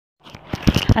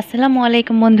আসসালামু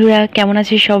আলাইকুম বন্ধুরা, কেমন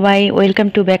আছে সবাই? Welcome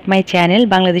to back my channel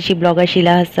Bangladeshi blogger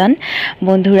শিলা হাসান।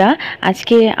 বন্ধুরা,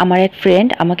 আজকে আমার এক ফ্রেন্ড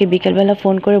আমাকে বিকেলবেলা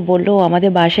ফোন করে বলল ও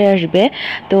আমাদের বাসায় আসবে।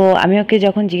 তো আমি ওকে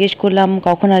যখন জিজ্ঞেস করলাম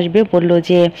কখন আসবে, বলল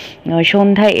যে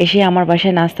সন্ধ্যায় এসে আমার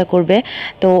বাসায় নাস্তা করবে।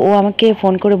 তো ও আমাকে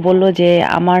ফোন করে বলল যে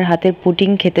আমার হাতের পুডিং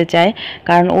খেতে চায়,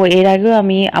 কারণ ও এর আগেও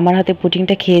আমার হাতের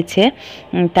পুডিংটা খেয়েছে।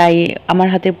 তাই আমার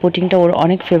হাতের পুডিংটা ওর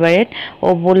অনেক ফেভারিট। ও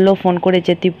বলল ফোন করে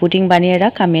যে তুই পুডিং বানিয়ে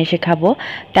রাখ, আমি এসে খাবো।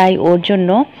 তাই ওর জন্য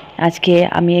আজকে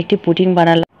আমি একটি পুডিং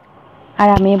বানালাম, আর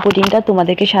আমি এই পুডিংটা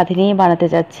তোমাদেরকে সাথে নিয়ে বানাতে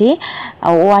যাচ্ছি।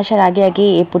 ও আসার আগে আগে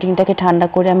এই পুডিংটাকে ঠান্ডা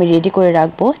করে আমি রেডি করে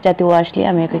রাখবো, যাতে ও আসলে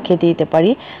আমি ওকে খেতে দিতে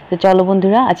পারি। তো চলো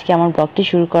বন্ধুরা, আজকে আমার ব্লগটি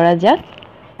শুরু করা যাক।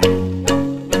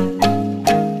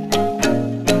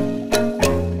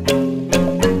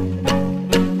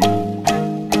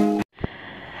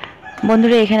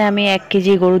 বন্ধুরা, এখানে আমি 1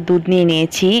 কেজি গরুর দুধ নিয়ে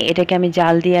নিয়েছি। এটাকে আমি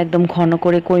জাল দিয়ে একদম ঘন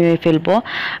করে কমিয়ে ফেলবো।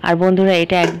 আর বন্ধুরা,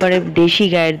 এটা একবারে দেশি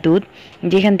গায়ের দুধ।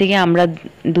 যেখান থেকে আমরা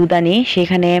দুধ আনি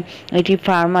সেখানে একটি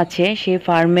ফার্ম আছে, সেই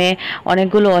ফার্মে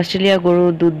অনেকগুলো অস্ট্রেলিয়া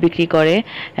গরুর দুধ বিক্রি করে।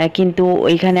 কিন্তু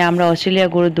ওইখানে আমরা অস্ট্রেলিয়া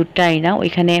গরুর দুধটা আনি না,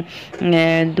 ওইখানে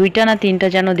 2টা না 3টা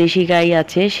যেন দেশি গাই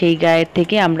আছে, সেই গায়ের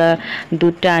থেকে আমরা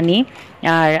দুধটা আনি।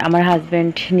 আর আমার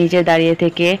হাজব্যান্ড নিজে দাঁড়িয়ে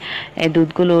থেকে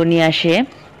দুধগুলো নিয়ে আসে।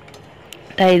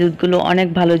 তাই এই দুধগুলো অনেক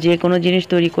ভালো, যে কোনো জিনিস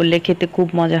তৈরি করলে খেতে খুব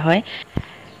মজা হয়।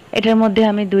 এটার মধ্যে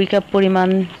আমি 2 কাপ পরিমাণ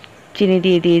চিনি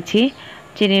দিয়ে দিয়েছি।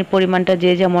 চিনির পরিমাণটা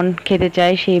যে যেমন খেতে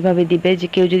চায় সেইভাবে দিবে, যে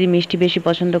কেউ যদি মিষ্টি বেশি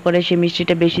পছন্দ করে সে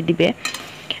মিষ্টিটা বেশি দিবে।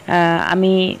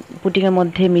 আমি পুডিংয়ের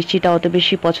মধ্যে মিষ্টিটা অত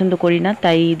বেশি পছন্দ করি না,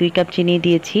 তাই 2 কাপ চিনি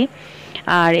দিয়েছি।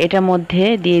 আর এটার মধ্যে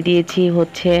দিয়ে দিয়েছি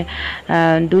হচ্ছে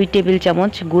 2 টেবিল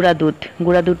চামচ গুঁড়া দুধ।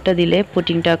 গুঁড়া দুধটা দিলে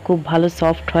পুডিংটা খুব ভালো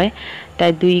সফট হয়,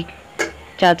 তাই 2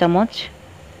 চা চামচ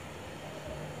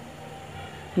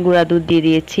গুঁড়া দুধ দিয়ে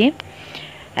দিয়েছি।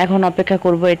 এখন অপেক্ষা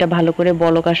করব এটা ভালো করে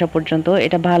বলক আসা পর্যন্ত।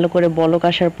 এটা ভালো করে বলক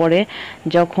আসার পরে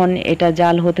যখন এটা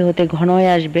জাল হতে হতে ঘন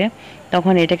হয়ে আসবে,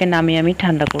 তখন এটাকে নামিয়ে আমি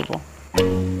ঠান্ডা করব।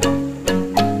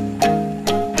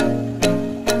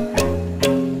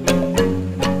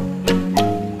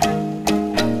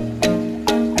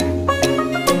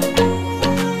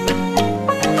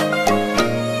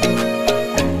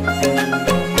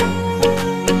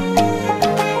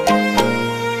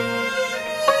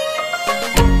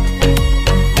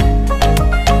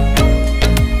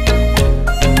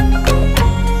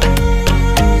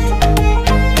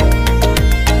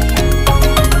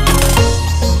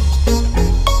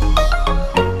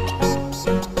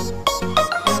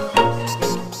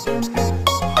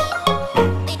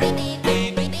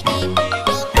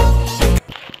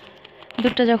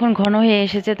 দুধটা যখন ঘন হয়ে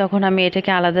এসেছে তখন আমি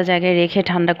এটাকে আলাদা জায়গায় রেখে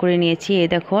ঠান্ডা করে নিয়েছি। এই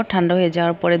দেখো, ঠান্ডা হয়ে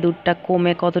যাওয়ার পরে দুধটা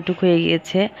কমে কতটুকু হয়ে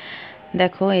গিয়েছে।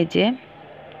 দেখো, এই যে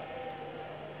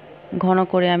ঘন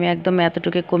করে আমি একদম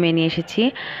এতটুকু কমিয়ে নিয়ে এসেছি।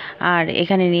 আর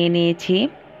এখানে নিয়ে নিয়েছি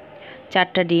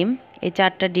 4টা ডিম। এই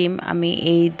 4টা ডিম আমি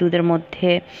এই দুধের মধ্যে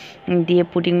দিয়ে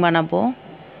পুডিং বানাবো।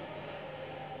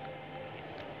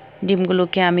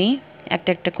 ডিমগুলোকে আমি একটা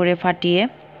একটা করে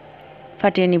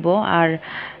ফাটিয়ে নিব। আর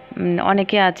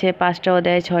অনেকে আছে 5টাও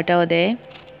দেয়, 6টাও দেয়,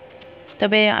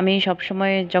 তবে আমি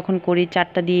সবসময় যখন করি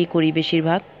 4টা দিয়েই করি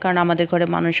বেশিরভাগ, কারণ আমাদের ঘরে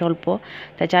মানুষ অল্প,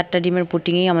 তাই 4টা ডিমের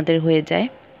পুডিংই আমাদের হয়ে যায়।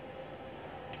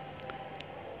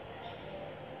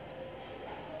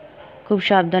 খুব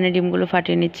সাবধানে ডিমগুলো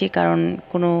ফাটিয়ে নিচ্ছি, কারণ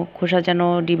কোনো খোসা যেন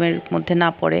ডিমের মধ্যে না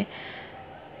পড়ে,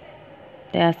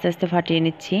 তাই আস্তে আস্তে ফাটিয়ে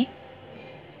নিচ্ছি।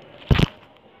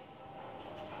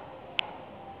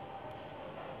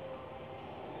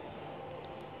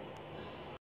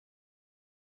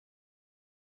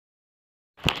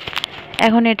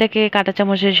 এখন এটাকে কাঁটা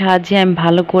চামচের সাহায্যে আমি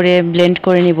ভালো করে ব্লেন্ড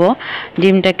করে নিব।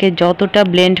 ডিমটাকে যতটা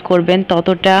ব্লেন্ড করবেন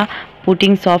ততটা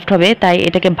পুডিং সফট হবে, তাই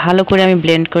এটাকে ভালো করে আমি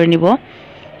ব্লেন্ড করে নিব।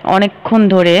 অনেকক্ষণ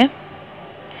ধরে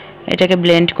এটাকে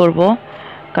ব্লেন্ড করব,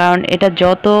 কারণ এটা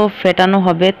যত ফেটানো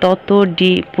হবে তত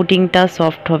পুডিংটা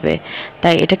সফট হবে,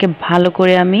 তাই এটাকে ভালো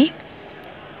করে আমি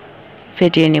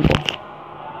ফেটিয়ে নেব।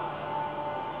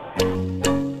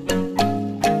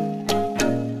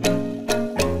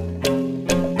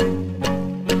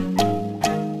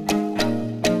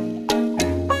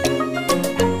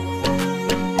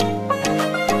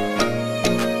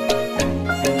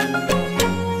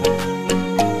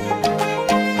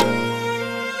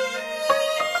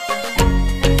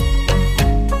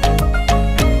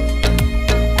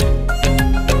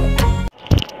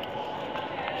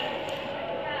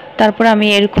 তারপর আমি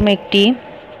এরকম একটি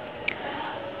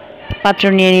পাত্র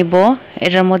নিয়ে নিব।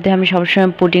 এটার মধ্যে আমি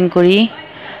সবসময় পুডিং করি,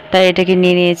 তাই এটাকে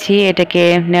নিয়ে নিয়েছি। এটাকে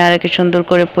নেওয়ার আগে সুন্দর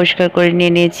করে পরিষ্কার করে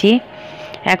নিয়ে নিয়েছি।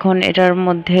 এখন এটার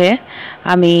মধ্যে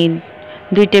আমি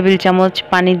 2 টেবিল চামচ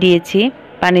পানি দিয়েছি।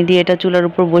 পানি দিয়ে এটা চুলার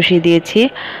উপর বসিয়ে দিয়েছি।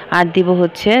 আর দিব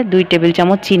হচ্ছে 2 টেবিল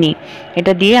চামচ চিনি।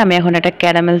 এটা দিয়ে আমি এখন একটা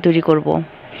ক্যারামেল তৈরি করব।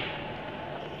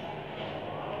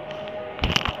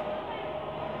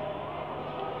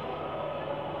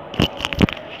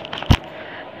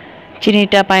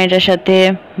 চিনিটা পানিটার সাথে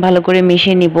ভালো করে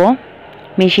মিশিয়ে নিব।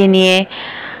 মিশিয়ে নিয়ে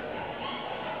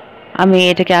আমি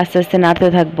এটাকে আস্তে আস্তে নাড়তে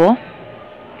থাকবো।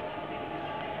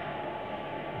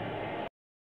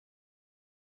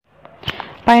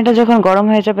 পানিটা যখন গরম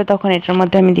হয়ে যাবে তখন এটার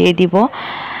মধ্যে আমি দিয়ে দিব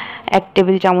 1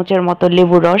 টেবিল চামচের মতো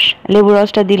লেবুর রস। লেবুর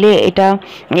রসটা দিলে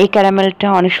এই ক্যারামেলটা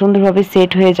অনেক সুন্দরভাবে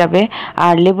সেট হয়ে যাবে।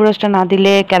 আর লেবুর রসটা না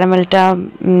দিলে ক্যারামেলটা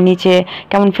নিচে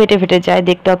কেমন ফেটে ফেটে যায়,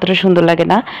 দেখতে অতটা সুন্দর লাগে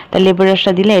না। তাই লেবুর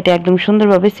রসটা দিলে এটা একদম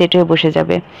সুন্দরভাবে সেট হয়ে বসে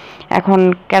যাবে। এখন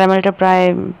ক্যারামেলটা প্রায়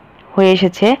হয়ে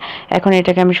এসেছে। এখন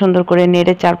এটাকে আমি সুন্দর করে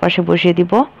নেড়ে চারপাশে বসিয়ে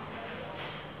দিব।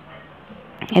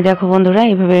 এই দেখো বন্ধুরা,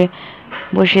 এইভাবে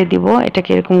বসিয়ে দিব। এটাকে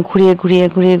এরকম ঘুরিয়ে ঘুরিয়ে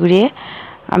ঘুরিয়ে ঘুরিয়ে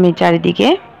আমি চারিদিকে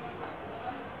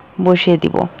বসিয়ে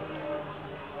দিব।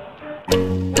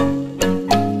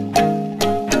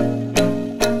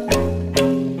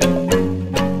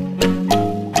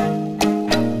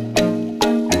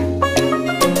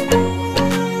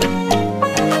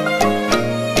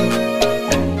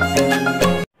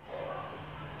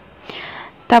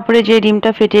 তারপরে যে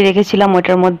ডিমটা ফেটিয়ে রেখেছিলাম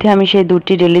ওটার মধ্যে আমি সেই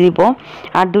দুধটি ঢেলে দিব।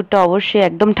 আর দুধটা অবশ্যই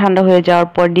একদম ঠান্ডা হয়ে যাওয়ার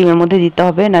পর ডিমের মধ্যে দিতে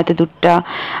হবে, নয়তো দুধটা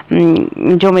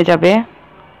জমে যাবে।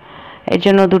 এর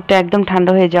জন্য দুধটা একদম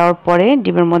ঠান্ডা হয়ে যাওয়ার পরে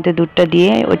ডিমের মধ্যে দুধটা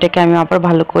দিয়ে ওইটাকে আমি আবার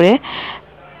ভালো করে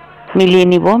মিলিয়ে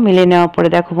নিব। মিলিয়ে নেওয়ার পরে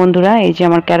দেখো বন্ধুরা, এই যে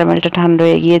আমার ক্যারামেলটা ঠান্ডা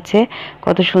হয়ে গিয়েছে,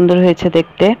 কত সুন্দর হয়েছে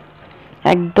দেখতে,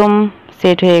 একদম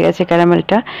সেট হয়ে গেছে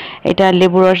ক্যারামেলটা। এটা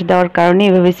লেবু রস দেওয়ার কারণে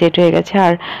এভাবে সেট হয়ে গেছে।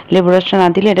 আর লেবু রসটা না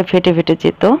দিলে এটা ফেটে ফেটে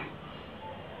যেত।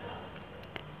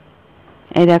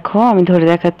 এই দেখো, আমি ধরে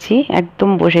দেখাচ্ছি, একদম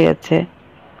বসে গেছে।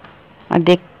 আর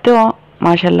দেখতেও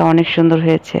মাশাআল্লাহ অনেক সুন্দর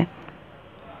হয়েছে।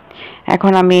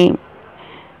 এখন আমি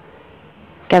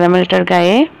ক্যারামেলটার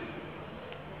গায়ে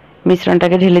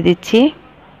মিশ্রণটাকে ঢেলে দিচ্ছি।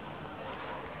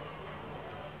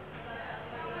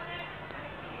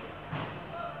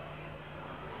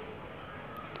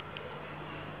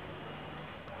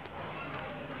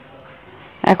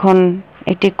 এখন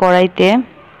একটি কড়াইতে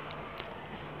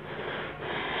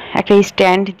একটা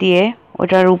স্ট্যান্ড দিয়ে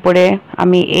ওটার উপরে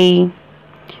আমি এই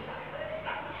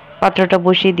পাত্রটা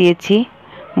বসিয়ে দিয়েছি।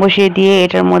 বসিয়ে দিয়ে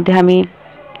এটার মধ্যে আমি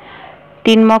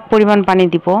 3 মগ পরিমাণ পানি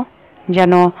দিব,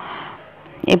 যেন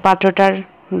এই পাত্রটার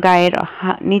গায়ের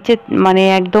নিচে, মানে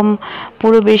একদম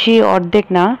পুরো বেশি অর্ধেক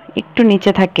না, একটু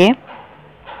নিচে থাকে।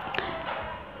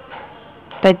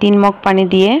 তাই 3 মগ পানি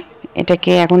দিয়ে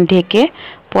এটাকে এখন ঢেকে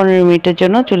 15 মিনিটের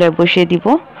জন্য চুলায় বসিয়ে দিব।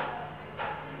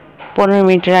 15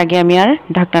 মিনিটের আগে আমি আর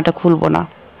ঢাকনাটা খুলব না।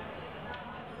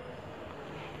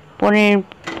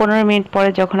 15 মিনিট পরে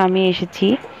যখন আমি এসেছি,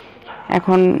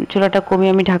 এখন চুলাটা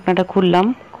কমিয়ে আমি ঢাকনাটা খুললাম।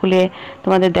 খুলে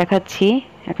তোমাদের দেখাচ্ছি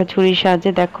একটা ছুরির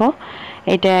সাহায্যে। দেখো,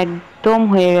 এটা একদম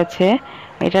হয়ে গেছে।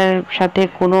 এটার সাথে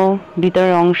কোনো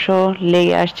ভিতরের অংশ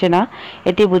লেগে আসছে না।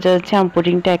 এতেই বোঝা যাচ্ছে আমার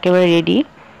পুডিংটা একেবারে রেডি।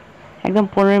 একদম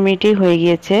 15 মিনিটই হয়ে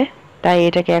গিয়েছে। তাই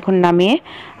এটাকে এখন নামিয়ে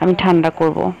আমি ঠান্ডা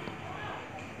করব।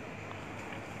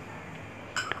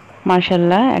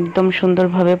 মাশাআল্লাহ, একদম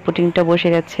সুন্দরভাবে পুডিংটা বসে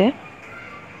গেছে।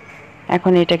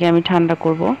 এখন এটাকে আমি ঠান্ডা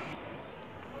করব।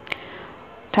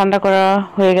 ঠান্ডা করা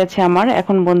হয়ে গেছে আমার।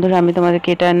 এখন বন্ধুরা, আমি তোমাদেরকে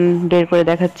এটা বের করে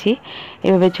দেখাচ্ছি।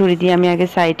 এভাবে ছুরি দিয়ে আমি আগে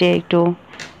সাইডে একটু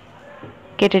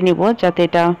কেটে নিব, যাতে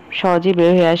এটা সহজেই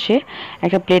বের হয়ে আসে।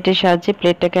 একটা প্লেটের সাহায্যে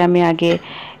প্লেটটাকে আমি আগে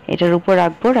এটার উপর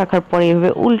রাখবো। রাখার পরে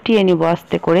এভাবে উল্টিয়ে নিব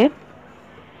আস্তে করে।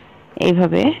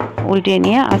 এইভাবে উল্টিয়ে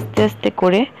নিয়ে আস্তে আস্তে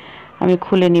করে আমি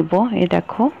খুলে নিব। এই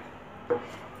দেখো,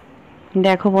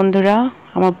 দেখো বন্ধুরা,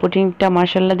 আমার পুডিংটা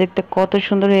মাশাআল্লাহ দেখতে কত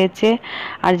সুন্দর হয়েছে।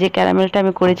 আর যে ক্যারামেলটা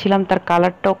আমি করেছিলাম তার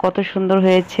কালারটাও কত সুন্দর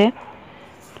হয়েছে।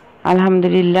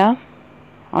 আলহামদুলিল্লাহ,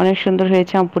 অনেক সুন্দর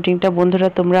হয়েছে আমার পুডিংটা। বন্ধুরা,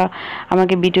 তোমরা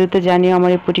আমাকে ভিডিওতে জানিও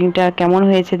আমার এই পুডিংটা কেমন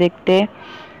হয়েছে দেখতে।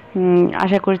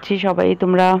 আশা করছি সবাই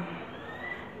তোমরা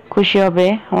খুশি হবে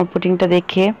আমার পুডিংটা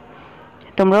দেখে।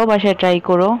 তোমরাও বাসায় ট্রাই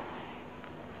করো।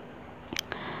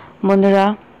 বন্ধুরা,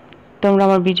 তোমরা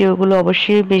আমার ভিডিওগুলো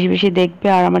অবশ্যই বেশি বেশি দেখবে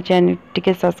আর আমার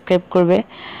চ্যানেলটিকে সাবস্ক্রাইব করবে।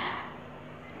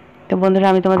 তো বন্ধুরা,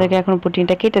 আমি তোমাদেরকে এখন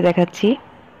পুডিংটা কেটে দেখাচ্ছি।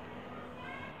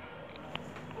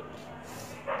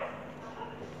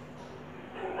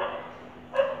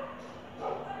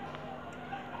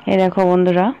 এই দেখো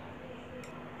বন্ধুরা,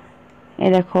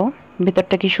 এই দেখো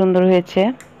ভিতরটা কি সুন্দর হয়েছে,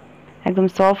 একদম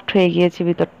সফট হয়ে গিয়েছে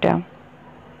ভিতরটা।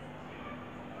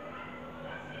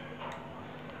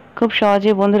 খুব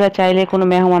সহজে বন্ধুরা চাইলে কোনো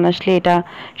মেহমান আসলে এটা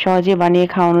সহজে বানিয়ে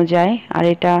খাওয়ানো যায়। আর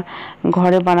এটা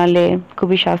ঘরে বানালে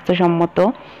খুবই স্বাস্থ্যসম্মত।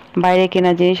 বাইরে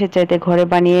কেনা জিনিসের চাইতে ঘরে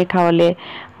বানিয়ে খাওয়ালে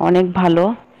অনেক ভালো।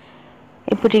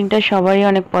 এই পুডিংটা সবারই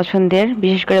অনেক পছন্দের,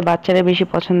 বিশেষ করে বাচ্চারা বেশি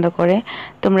পছন্দ করে।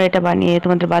 তোমরা এটা বানিয়ে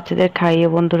তোমাদের বাচ্চাদের খাইয়ে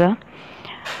বন্ধুরা।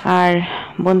 আর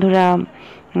বন্ধুরা,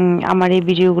 আমার এই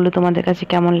ভিডিওগুলো তোমাদের কাছে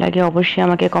কেমন লাগে অবশ্যই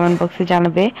আমাকে কমেন্ট বক্সে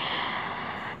জানাবে।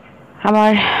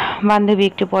 আমার বান্ধবী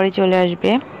একটু পরে চলে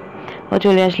আসবে, ও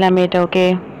চলে আসলে আমি এটা ওকে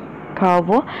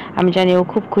খাওয়াবো। আমি জানি ও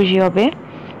খুব খুশি হবে।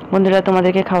 বন্ধুরা,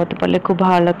 তোমাদেরকে খাওয়াতে পারলে খুব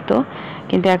ভালো লাগতো,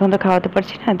 কিন্তু এখন তো খাওয়াতে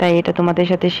পারছি না, তাই এটা তোমাদের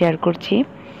সাথে শেয়ার করছি।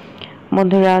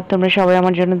 বন্ধুরা, তোমরা সবাই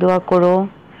আমার জন্য দোয়া করো,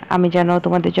 আমি যেন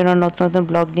তোমাদের জন্য নতুন নতুন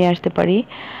ব্লগ নিয়ে আসতে পারি।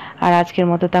 আর আজকের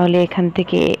মতো তাহলে এখান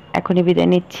থেকে এখনই বিদায়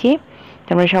নিচ্ছি।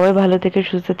 তোমরা সবাই ভালো থেকো,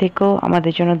 সুস্থ থেকো,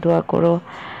 আমাদের জন্য দোয়া করো।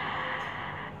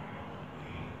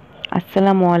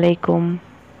 আসসালামু আলাইকুম।